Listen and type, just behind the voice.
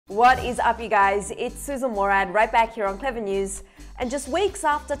What is up, you guys? It's Sussan Mourad right back here on Clevver News. And just weeks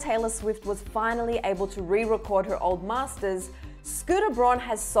after Taylor Swift was finally able to re-record her old masters, Braun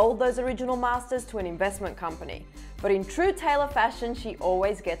has sold those original masters to an investment company. But in true Taylor fashion, she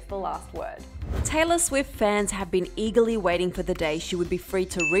always gets the last word. Taylor Swift fans have been eagerly waiting for the day she would be free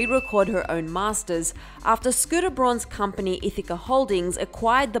to re-record her own masters after Braun's company Ithaca Holdings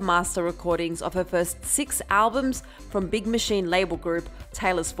acquired the master recordings of her first 6 albums from Big Machine label group,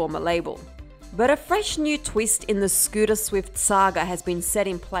 Taylor's former label. But a fresh new twist in the Scooter Swift saga has been set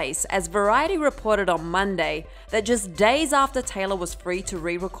in place, as Variety reported on Monday that just days after Taylor was free to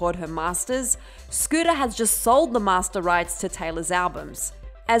re-record her masters, Scooter has just sold the master rights to Taylor's albums.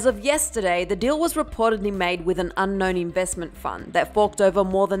 As of yesterday, the deal was reportedly made with an unknown investment fund that forked over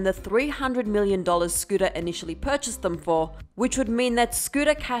more than the $300 million Scooter initially purchased them for, which would mean that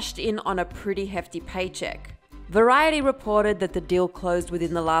Scooter cashed in on a pretty hefty paycheck. Variety reported that the deal closed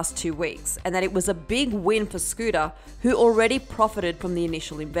within the last 2 weeks and that it was a big win for Scooter, who already profited from the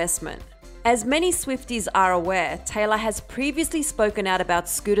initial investment. As many Swifties are aware, Taylor has previously spoken out about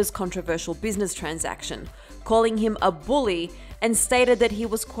Scooter's controversial business transaction, calling him a bully, and stated that he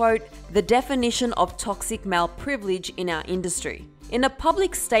was, quote, the definition of toxic male privilege in our industry. In a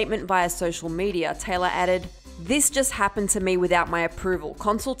public statement via social media, Taylor added, "This just happened to me without my approval,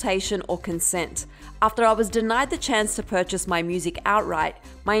 consultation, or consent. After I was denied the chance to purchase my music outright,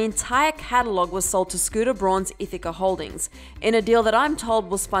 my entire catalog was sold to Braun's Ithaca Holdings, in a deal that I'm told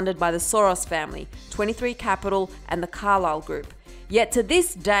was funded by the Soros family, 23 Capital, and the Carlyle Group. Yet to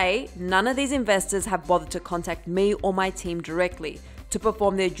this day, none of these investors have bothered to contact me or my team directly to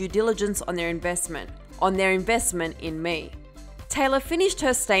perform their due diligence on their investment in me." Taylor finished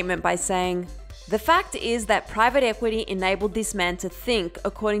her statement by saying, "The fact is that private equity enabled this man to think,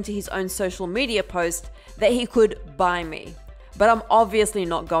 according to his own social media post, that he could buy me. But I'm obviously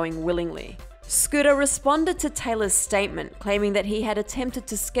not going willingly." Scooter responded to Taylor's statement, claiming that he had attempted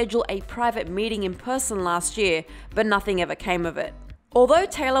to schedule a private meeting in person last year, but nothing ever came of it. Although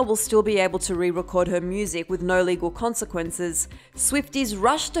Taylor will still be able to re-record her music with no legal consequences, Swifties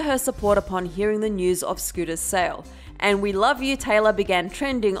rushed to her support upon hearing the news of Scooter's sale, and "We love you, Taylor" began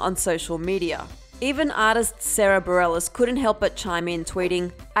trending on social media. Even artist Sarah Bareilles couldn't help but chime in,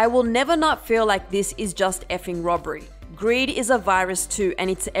 tweeting, "I will never not feel like this is just effing robbery. Greed is a virus too, and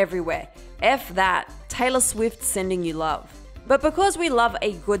it's everywhere. F that. Taylor Swift sending you love." But because we love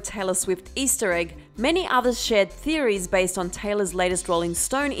a good Taylor Swift Easter egg, many others shared theories based on Taylor's latest Rolling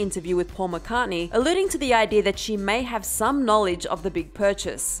Stone interview with Paul McCartney, alluding to the idea that she may have some knowledge of the big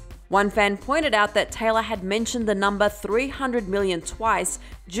purchase. One fan pointed out that Taylor had mentioned the number 300 million twice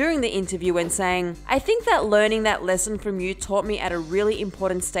during the interview when saying, "I think that learning that lesson from you taught me at a really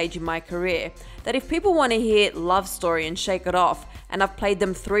important stage in my career, that if people want to hear love story and shake it off, and I've played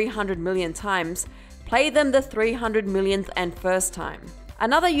them 300 million times, play them the 300 millionth and first time."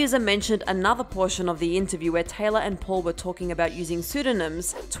 Another user mentioned another portion of the interview where Taylor and Paul were talking about using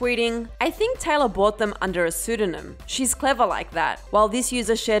pseudonyms, tweeting, "I think Taylor bought them under a pseudonym. She's clever like that." While this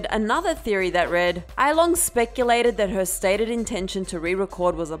user shared another theory that read, "I long speculated that her stated intention to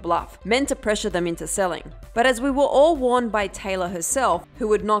re-record was a bluff, meant to pressure them into selling. But as we were all warned by Taylor herself, who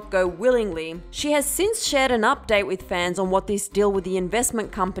would not go willingly, she has since shared an update with fans on what this deal with the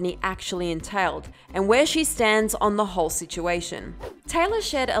investment company actually entailed, and where she stands on the whole situation." Taylor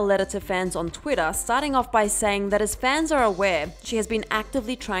shared a letter to fans on Twitter, starting off by saying that as fans are aware, she has been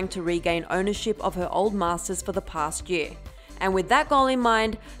actively trying to regain ownership of her old masters for the past year. And with that goal in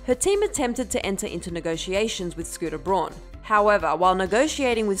mind, her team attempted to enter into negotiations with Braun. However, while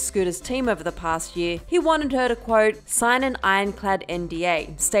negotiating with Scooter's team over the past year, he wanted her to, quote, sign an ironclad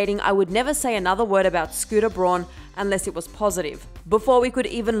NDA, stating I would never say another word about Braun unless it was positive, before we could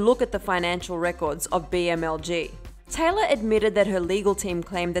even look at the financial records of BMLG. Taylor admitted that her legal team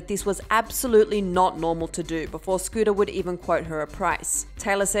claimed that this was absolutely not normal to do before Scooter would even quote her a price.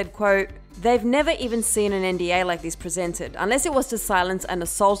 Taylor said, quote, "They've never even seen an NDA like this presented, unless it was to silence an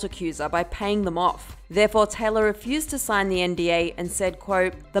assault accuser by paying them off. Therefore, Taylor refused to sign the NDA and said,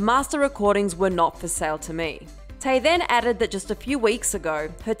 quote, the master recordings were not for sale to me." Tay then added that just a few weeks ago,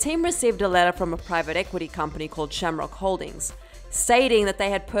 her team received a letter from a private equity company called Shamrock Holdings, stating that they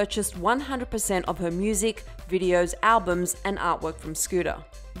had purchased 100% of her music, videos, albums, and artwork from Scooter.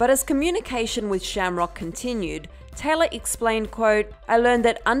 But as communication with Shamrock continued, Taylor explained, quote, "I learned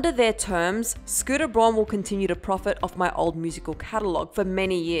that under their terms, Braun will continue to profit off my old musical catalogue for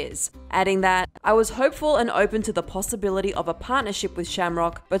many years," adding that, "I was hopeful and open to the possibility of a partnership with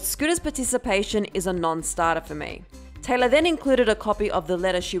Shamrock, but Scooter's participation is a non-starter for me." Taylor then included a copy of the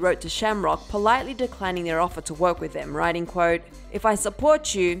letter she wrote to Shamrock, politely declining their offer to work with them, writing, quote, If I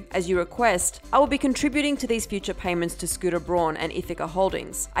support you, as you request, I will be contributing to these future payments to Scooter Braun and Ithaca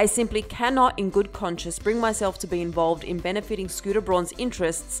Holdings. I simply cannot in good conscience bring myself to be involved in benefiting Scooter Braun's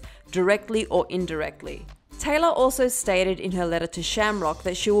interests directly or indirectly. Taylor also stated in her letter to Shamrock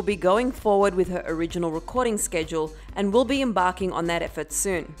that she will be going forward with her original recording schedule and will be embarking on that effort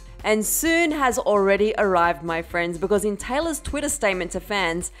soon. And soon has already arrived, my friends, because in Taylor's Twitter statement to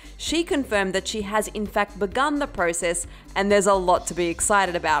fans, she confirmed that she has in fact begun the process, and there's a lot to be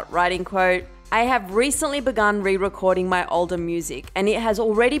excited about, writing, quote, "I have recently begun re-recording my older music, and it has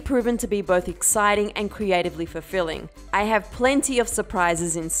already proven to be both exciting and creatively fulfilling. I have plenty of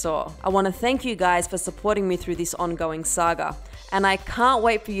surprises in store. I want to thank you guys for supporting me through this ongoing saga, and I can't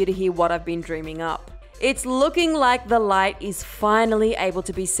wait for you to hear what I've been dreaming up." It's looking like the light is finally able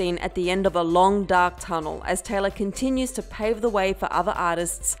to be seen at the end of a long dark tunnel as Taylor continues to pave the way for other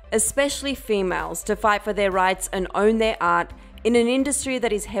artists, especially females, to fight for their rights and own their art in an industry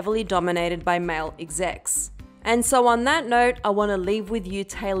that is heavily dominated by male execs. And so on that note, I want to leave with you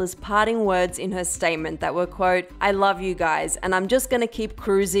Taylor's parting words in her statement that were, quote, "I love you guys, and I'm just gonna keep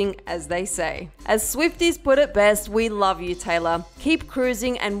cruising," as they say. As Swifties put it best, we love you, Taylor. Keep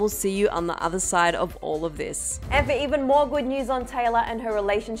cruising, and we'll see you on the other side of all of this. And for even more good news on Taylor and her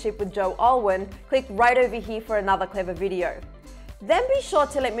relationship with Joe Alwyn, click right over here for another Clevver video. Then be sure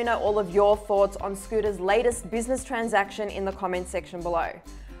to let me know all of your thoughts on Scooter's latest business transaction in the comments section below.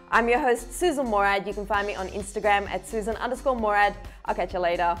 I'm your host, Sussan Mourad. You can find me on Instagram at Sussan_Mourad. I'll catch you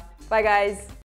later. Bye guys.